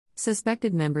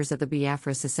Suspected members of the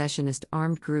Biafra secessionist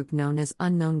armed group known as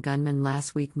Unknown Gunmen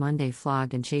last week Monday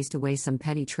flogged and chased away some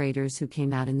petty traders who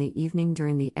came out in the evening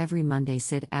during the Every Monday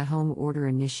sit-at-home order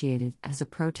initiated as a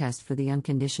protest for the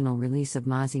unconditional release of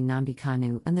Mazi Nnamdi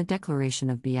Kanu and the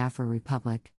declaration of Biafra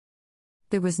Republic.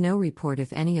 There was no report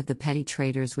if any of the petty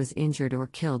traders was injured or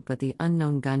killed, but the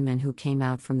unknown gunmen who came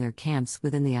out from their camps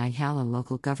within the Ihiala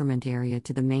local government area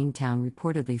to the main town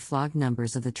reportedly flogged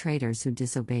numbers of the traders who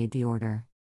disobeyed the order.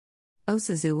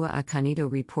 Osazuwa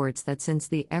Akanido reports that since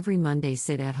the Every Monday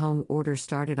sit-at-home order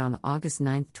started on August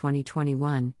 9,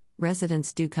 2021,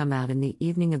 residents do come out in the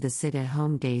evening of the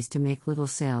sit-at-home days to make little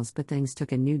sales, but things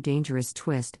took a new dangerous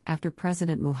twist after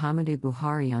President Muhammadu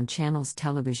Buhari on Channel's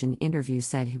television interview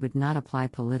said he would not apply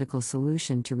political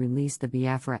solution to release the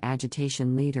Biafra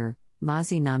agitation leader,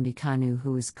 Mazi Nnamdi Kanu,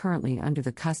 who is currently under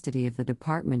the custody of the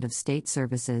Department of State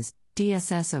Services,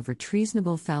 DSS, over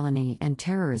treasonable felony and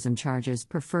terrorism charges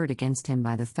preferred against him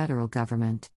by the federal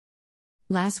government.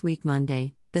 Last week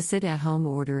Monday, the sit-at-home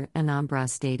order in Anambra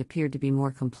State appeared to be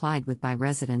more complied with by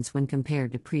residents when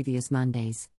compared to previous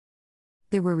Mondays.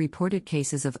 There were reported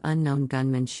cases of unknown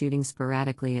gunmen shooting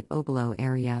sporadically at Obolo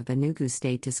area of Enugu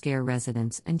State to scare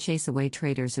residents and chase away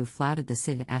traders who flouted the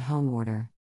sit-at-home order.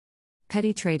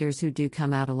 Petty traders who do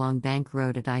come out along Bank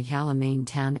Road at Ihiala main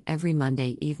town every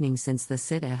Monday evening since the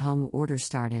sit-at-home order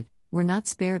started, were not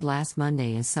spared last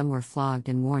Monday as some were flogged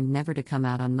and warned never to come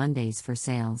out on Mondays for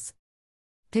sales.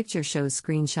 Picture shows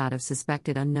screenshot of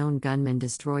suspected unknown gunmen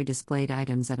destroy displayed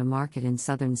items at a market in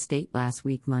southern state last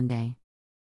week Monday.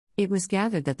 It was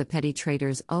gathered that the petty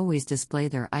traders always display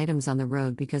their items on the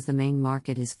road because the main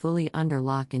market is fully under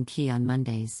lock and key on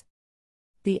Mondays.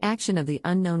 The action of the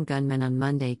unknown gunmen on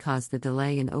Monday caused the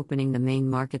delay in opening the main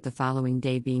market the following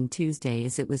day being Tuesday,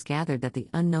 as it was gathered that the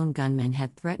unknown gunmen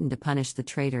had threatened to punish the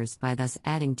traders by thus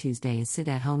adding Tuesday as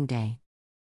sit-at-home day.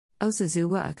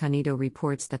 Osazuwa Akanido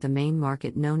reports that the main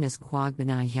market known as Gunmen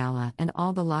Ihiala and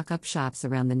all the lock-up shops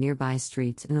around the nearby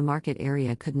streets in the market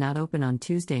area could not open on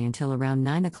Tuesday until around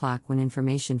 9 o'clock, when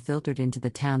information filtered into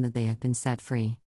the town that they had been set free.